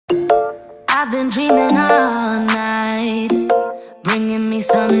I've been dreaming all night, bringing me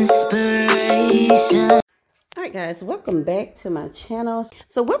some inspiration. All right, guys, welcome back to my channel.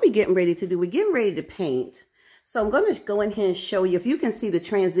 So what we're getting ready to do, we're getting ready to paint. So I'm going to go in here and show you, if you can see the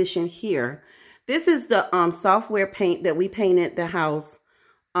transition here. This is the software paint that we painted the house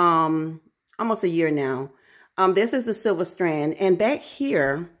almost a year now. This is the silver strand, and back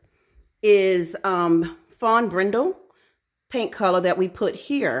here is fawn brindle paint color that we put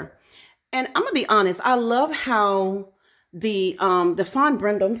here. And I'm gonna be honest, I love how the fawn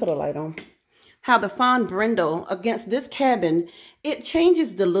brindle, let me put a light on, how the fawn brindle against this cabin, it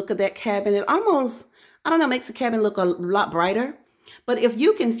changes the look of that cabin. It almost, I don't know, makes the cabin look a lot brighter. But if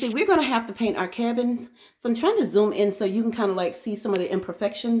you can see, we're gonna have to paint our cabins. So I'm trying to zoom in so you can kind of like see some of the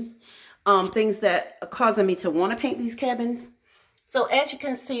imperfections, things that are causing me to want to paint these cabins. So as you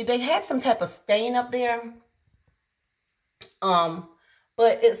can see, they had some type of stain up there.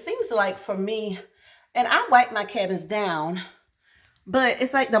 But it seems like for me, and I wipe my cabins down, but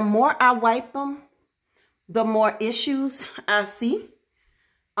it's like the more I wipe them, the more issues I see.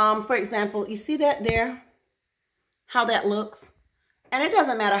 For example, you see that there, how that looks? And it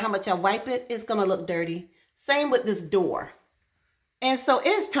doesn't matter how much I wipe it, it's gonna look dirty. Same with this door. And so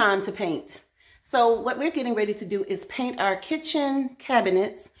it's time to paint. So what we're getting ready to do is paint our kitchen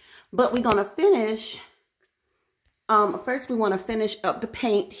cabinets, but we're gonna finish, first we wanna finish up the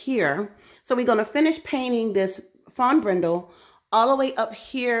paint here. So we're gonna finish painting this fawn brindle all the way up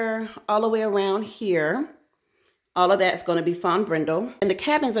here, all the way around here. All of that's gonna be fawn brindle. And the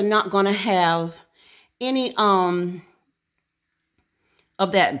cabins are not gonna have any of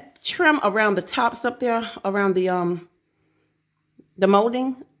that trim around the tops up there, around the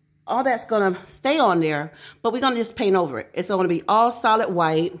molding. All that's gonna stay on there, but we're gonna just paint over it. It's gonna be all solid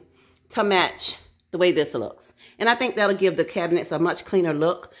white to match the way this looks. And I think that'll give the cabinets a much cleaner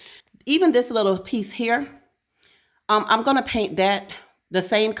look. Even this little piece here, I'm gonna paint that the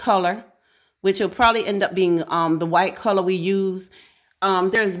same color, which will probably end up being the white color we use.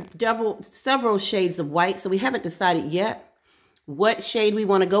 There's several shades of white, so we haven't decided yet what shade we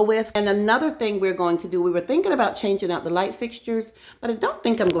want to go with. And another thing we're going to do, we were thinking about changing out the light fixtures, but I don't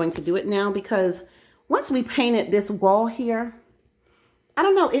think I'm going to do it now because once we painted this wall here, I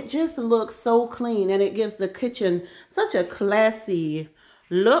don't know, it just looks so clean and it gives the kitchen such a classy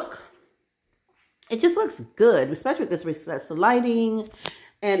look. It just looks good, especially with this recessed lighting.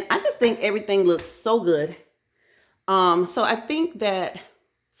 And I just think everything looks so good. So I think that,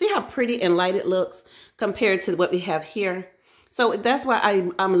 see how pretty and light it looks compared to what we have here. So that's why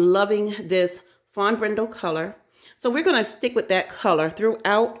I'm loving this fawn brindle color. So we're going to stick with that color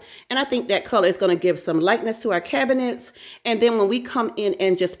throughout. And I think that color is going to give some lightness to our cabinets. And then when we come in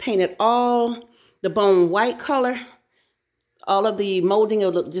and just paint it all, the bone white color, all of the molding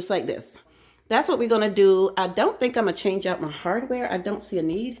will look just like this. That's what we're going to do. I don't think I'm going to change out my hardware. I don't see a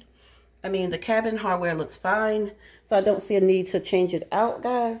need. I mean, the cabin hardware looks fine. So I don't see a need to change it out,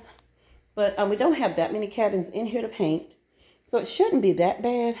 guys. But we don't have that many cabins in here to paint. So it shouldn't be that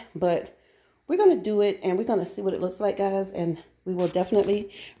bad, but we're going to do it and we're going to see what it looks like, guys. And we will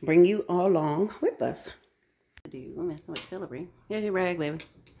definitely bring you all along with us. I'm messing with Tillery. Here's your rag, baby.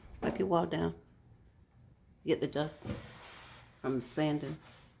 Wipe your wall down. Get the dust from sanding.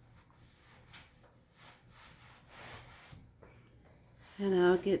 And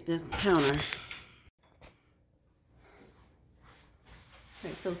I'll get the counter. All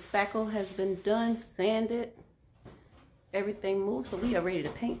right, so spackle has been done, sanded. Everything moved, so we are ready to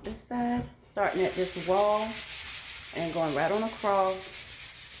paint this side, starting at this wall and going right on across.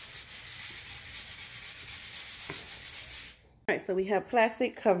 All right, so we have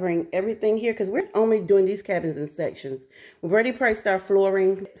plastic covering everything here because we're only doing these cabins in sections. We've already priced our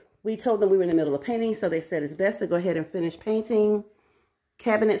flooring. We told them we were in the middle of painting, so they said it's best to go ahead and finish painting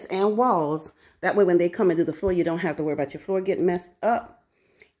cabinets and walls. That way when they come and do the floor, you don't have to worry about your floor getting messed up.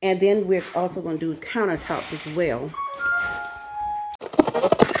 And then we're also going to do countertops as well.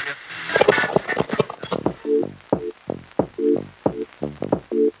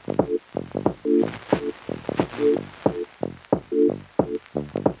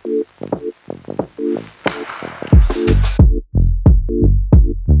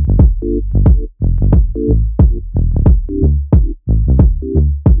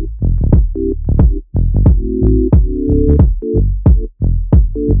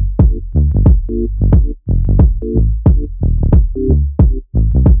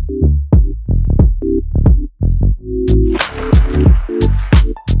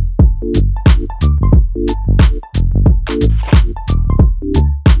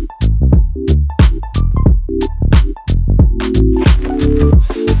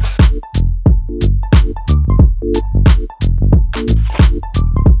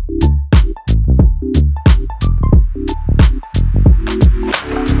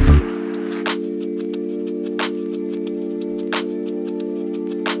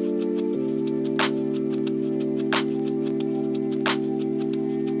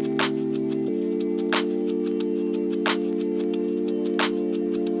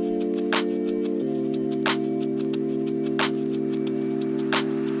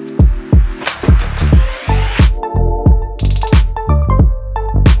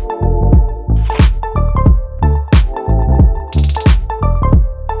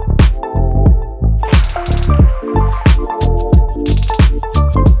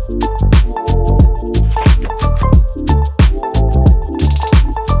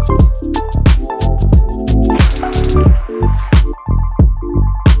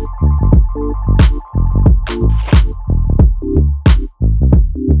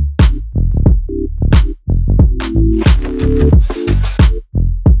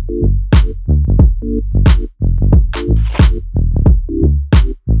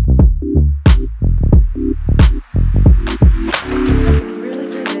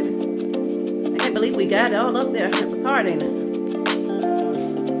 got it all up there. It was hard, ain't it?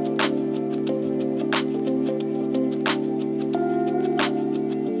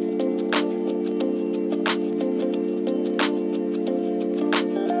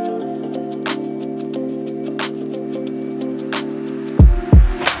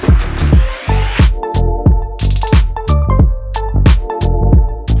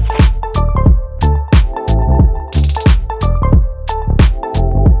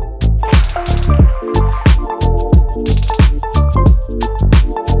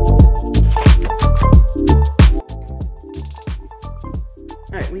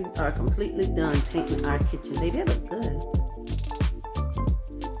 We are completely done painting our kitchen. They did look good.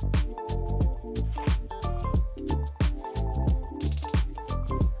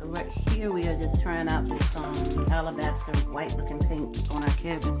 So right here we are just trying out this alabaster white looking paint on our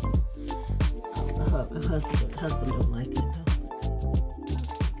cabins. The husband don't like it though.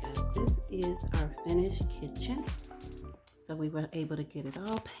 Okay guys, this is our finished kitchen. So we were able to get it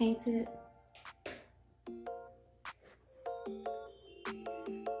all painted.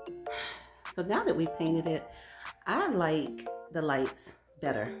 So now that we painted it, I like the lights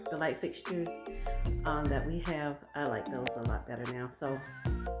better. The light fixtures that we have, I like those a lot better now. So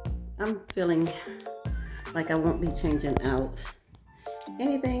I'm feeling like I won't be changing out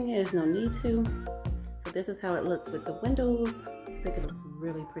anything. There's no need to. So this is how it looks with the windows. I think it looks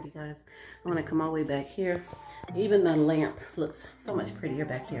really pretty, guys. I want to come all the way back here. Even the lamp looks so much prettier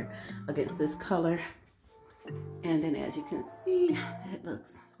back here against this color. And then as you can see,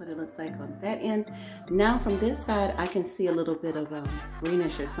 that's what it looks like on that end. Now from this side, I can see a little bit of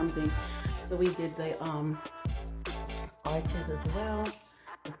greenish or something. So we did the arches as well,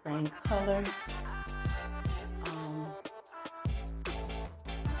 the same color.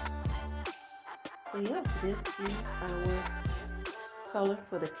 So yeah, this is our color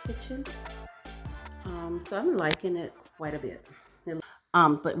for the kitchen. So I'm liking it quite a bit.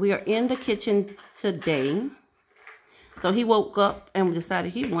 But we are in the kitchen today. So he woke up and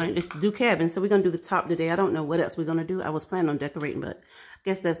decided he wanted to do cabin. So we're going to do the top today. I don't know what else we're going to do. I was planning on decorating, but I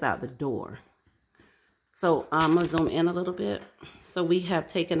guess that's out the door. So I'm going to zoom in a little bit. So we have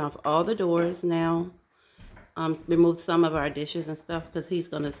taken off all the doors now. Removed some of our dishes and stuff because he's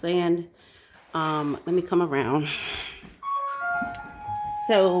going to sand. Let me come around.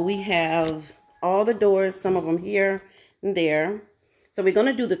 So we have all the doors, some of them here and there. So we're going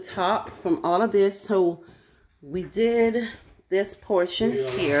to do the top from all of this. So we did this portion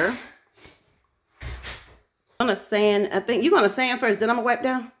here. I'm going to sand. I think you're going to sand first, then I'm going to wipe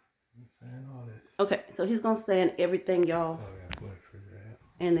down? Sand all this. Okay, so he's going to sand everything, y'all.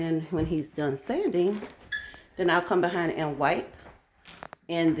 And then when he's done sanding, then I'll come behind and wipe.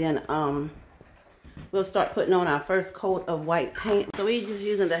 And then we'll start putting on our first coat of white paint. So we're just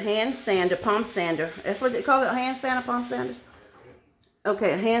using the hand sander, palm sander. That's what they call it, a hand sander, palm sander?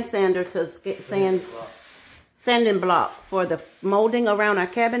 Okay, a hand sander to sanding block for the molding around our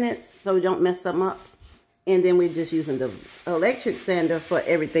cabinets so we don't mess them up. And then we're just using the electric sander for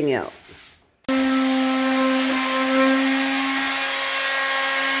everything else.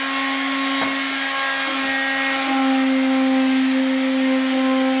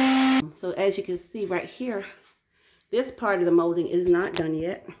 So as you can see right here, this part of the molding is not done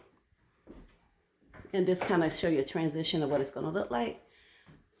yet. And this kind of show you a transition of what it's going to look like.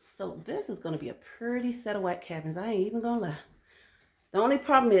 So this is going to be a pretty set of white cabins. I ain't even going to lie. The only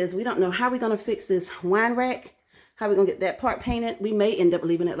problem is we don't know how we're going to fix this wine rack. How we're going to get that part painted. We may end up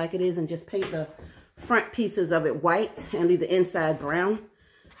leaving it like it is and just paint the front pieces of it white and leave the inside brown.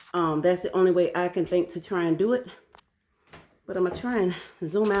 That's the only way I can think to try and do it. But I'm going to try and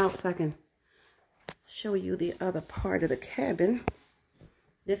zoom out so I can show you the other part of the cabin.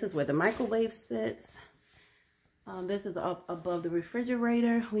 This is where the microwave sits. This is up above the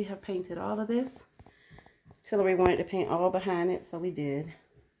refrigerator. We have painted all of this. Tillery wanted to paint all behind it, so we did.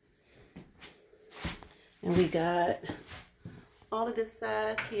 And we got all of this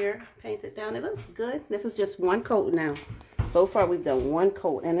side here painted down. It looks good. This is just one coat now. So far we've done one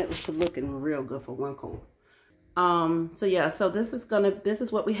coat and it was looking real good for one coat. So yeah, so this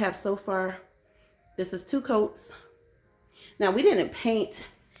is what we have so far. This is 2 coats. Now we didn't paint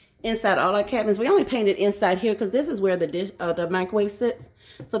inside all our cabins. We only painted inside here because this is where the microwave sits.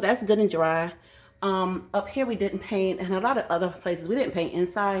 So that's good and dry. Up here we didn't paint, and a lot of other places we didn't paint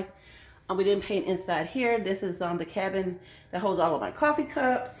inside. We didn't paint inside here. This is the cabin that holds all of my coffee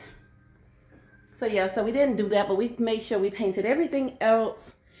cups. So yeah, so we didn't do that, but we made sure we painted everything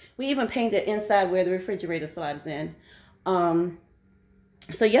else. We even painted inside where the refrigerator slides in.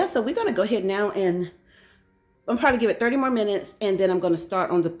 So yeah, so we're gonna go ahead now and I'm probably give it 30 more minutes, and then I'm going to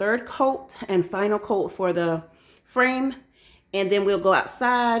start on the third coat and final coat for the frame. And then we'll go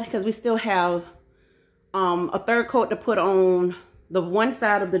outside because we still have a third coat to put on the one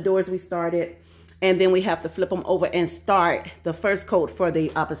side of the doors we started. And then we have to flip them over and start the first coat for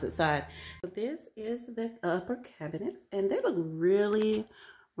the opposite side. So this is the upper cabinets, and they look really,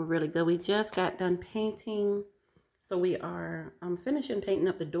 really good. We just got done painting. So we are finishing painting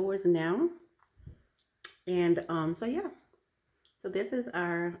up the doors now. And so yeah. So this is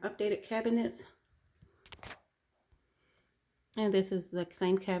our updated cabinets. And this is the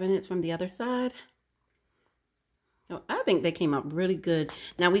same cabinets from the other side. So I think they came out really good.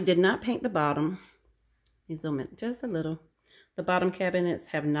 Now we did not paint the bottom. Let me zoom in just a little. The bottom cabinets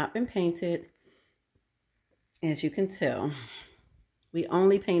have not been painted. As you can tell, we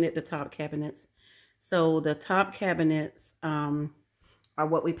only painted the top cabinets. So the top cabinets are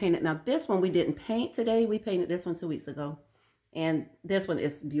what we painted. Now this one we didn't paint today. We painted this one 2 weeks ago. And this one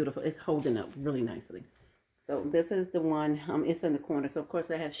is beautiful. It's holding up really nicely. So this is the one, it's in the corner. So of course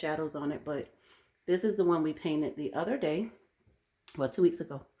it has shadows on it, but this is the one we painted the other day, well, 2 weeks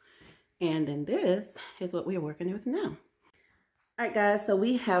ago. And then this is what we're working with now. All right, guys, so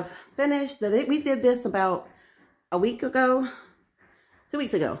we have finished. We did this about a week ago, 2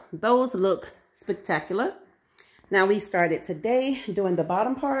 weeks ago. Those look spectacular. Now we started today doing the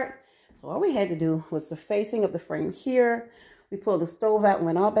bottom part. So all we had to do was the facing of the frame here. We pulled the stove out and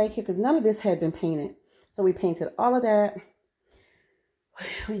went all back here because none of this had been painted. So we painted all of that.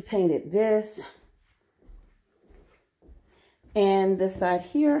 We painted this. And this side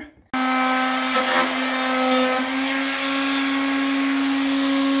here.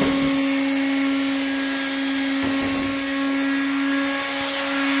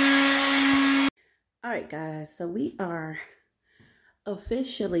 Alright guys, so we are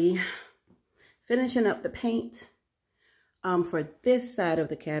officially finishing up the paint for this side of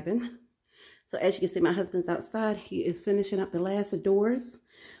the cabin. So as you can see, my husband's outside. He is finishing up the last doors.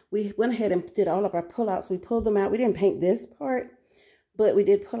 We went ahead and did all of our pullouts. We pulled them out. We didn't paint this part, but we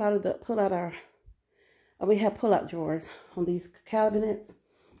did pull out our we have pull-out drawers on these cabinets.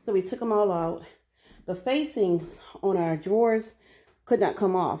 So we took them all out. The facings on our drawers could not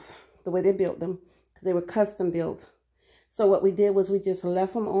come off the way they built them because they were custom built. So what we did was we just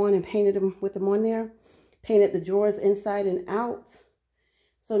left them on and painted them with them on there. Painted the drawers inside and out.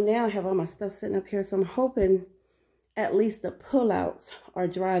 So now I have all my stuff sitting up here. So I'm hoping at least the pullouts are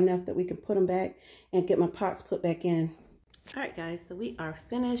dry enough that we can put them back and get my pots put back in. All right, guys, so we are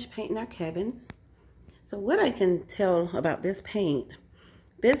finished painting our cabins. So what I can tell about this paint,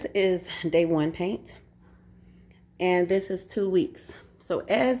 this is day 1 paint, and this is 2 weeks. So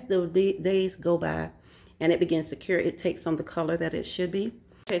as the days go by and it begins to cure, it takes on the color that it should be.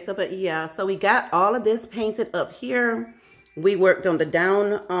 Okay, so but yeah, so we got all of this painted up here. We worked on the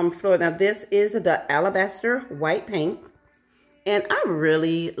down floor. Now this is the alabaster white paint. And I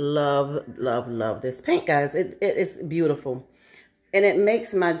really love this paint, guys. It is beautiful. And it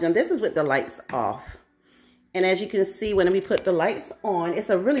makes my gym. This is with the lights off. And as you can see, when we put the lights on, it's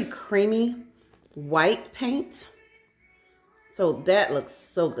a really creamy white paint. So that looks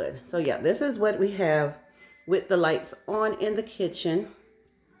so good. So yeah, this is what we have with the lights on in the kitchen.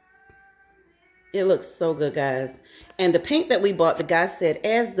 It looks so good, guys. And the paint that we bought, the guy said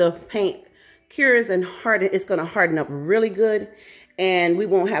as the paint cures and hardens, it's going to harden up really good. And we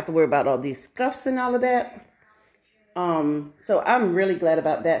won't have to worry about all these scuffs and all of that. So I'm really glad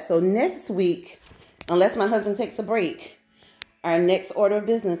about that. So next week, unless my husband takes a break, our next order of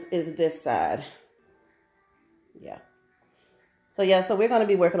business is this side. Yeah. So yeah, so we're going to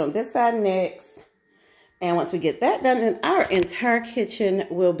be working on this side next. And once we get that done, then our entire kitchen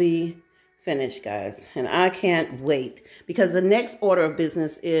will be finished, guys. And I can't wait because the next order of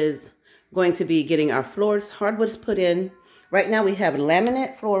business is going to be getting our floors, hardwoods put in. Right now we have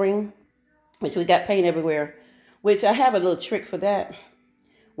laminate flooring, which we got paint everywhere, which I have a little trick for that.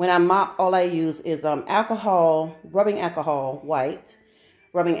 When I mop, all I use is alcohol, rubbing alcohol, white,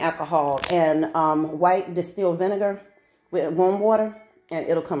 rubbing alcohol, and white distilled vinegar with warm water, and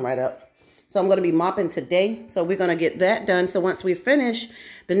it'll come right up. So I'm going to be mopping today. So we're going to get that done. So once we finish,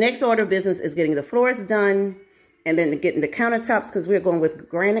 the next order of business is getting the floors done and then getting the countertops because we're going with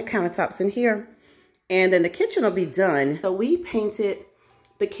granite countertops in here. And then the kitchen will be done. So we painted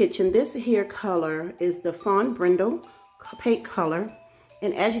the kitchen. This here color is the Fawn Brindle paint color.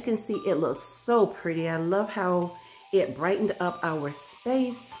 And as you can see, it looks so pretty. I love how it brightened up our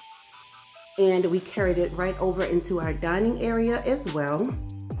space. And we carried it right over into our dining area as well.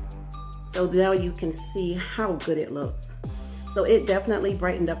 So now you can see how good it looks. So it definitely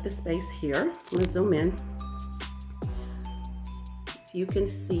brightened up the space here. Let's zoom in. you can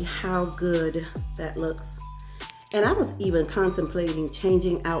see how good that looks. And I was even contemplating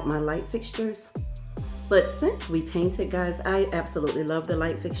changing out my light fixtures. But since we painted, guys, I absolutely love the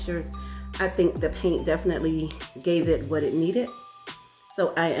light fixtures. I think the paint definitely gave it what it needed.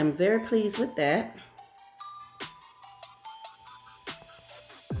 So I am very pleased with that.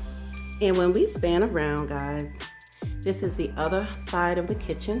 And when we span around, guys, this is the other side of the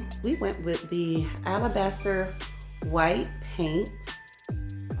kitchen. We went with the alabaster white paint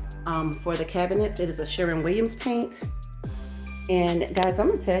for the cabinets. It is a Sherwin-Williams paint. And guys, I'm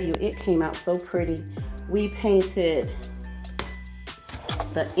gonna tell you, it came out so pretty. We painted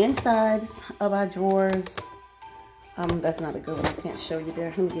the insides of our drawers. That's not a good one, I can't show you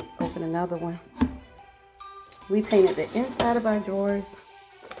there. Let me open another one. We painted the inside of our drawers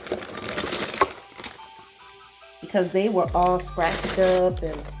because they were all scratched up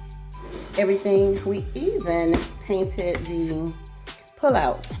and everything. We even painted the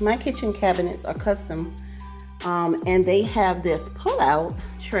pullouts. My kitchen cabinets are custom, and they have this pullout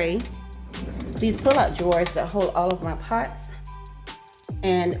tray, these pullout drawers that hold all of my pots.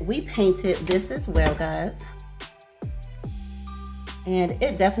 And we painted this as well, guys. And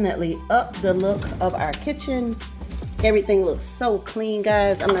it definitely upped the look of our kitchen. Everything looks so clean,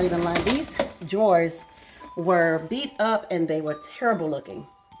 guys. I'm not even lying. These drawers were beat up and they were terrible looking.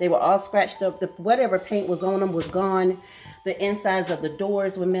 They were all scratched up. Whatever paint was on them was gone. The insides of the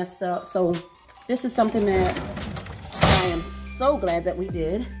doors were messed up. So this is something that I am so glad that we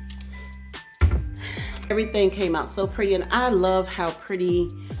did. Everything came out so pretty, and I love how pretty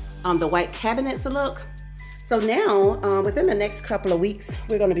the white cabinets look. So now, within the next couple of weeks,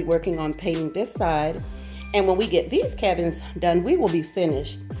 we're going to be working on painting this side. And when we get these cabinets done, we will be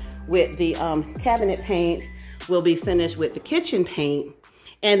finished with the cabinet paint. We'll be finished with the kitchen paint.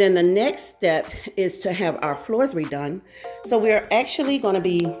 And then the next step is to have our floors redone. So we're actually going to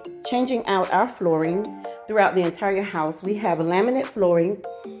be changing out our flooring throughout the entire house. We have laminate flooring,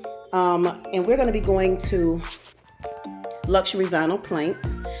 and we're going to be going to luxury vinyl plank.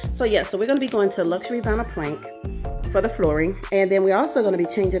 So yeah, so we're going to be going to luxury vinyl plank for the flooring. And then we're also going to be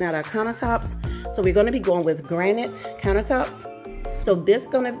changing out our countertops. So we're going to be going with granite countertops. So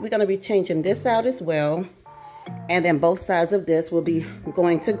we're going to be changing this out as well. And then both sides of this will be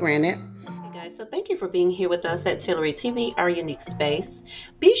going to granite. Hey guys, so thank you for being here with us at Tillery TV, our unique space.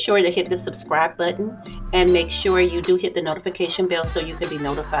 Be sure to hit the subscribe button and make sure you do hit the notification bell so you can be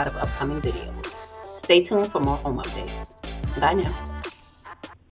notified of upcoming videos. Stay tuned for more home updates. Bye now.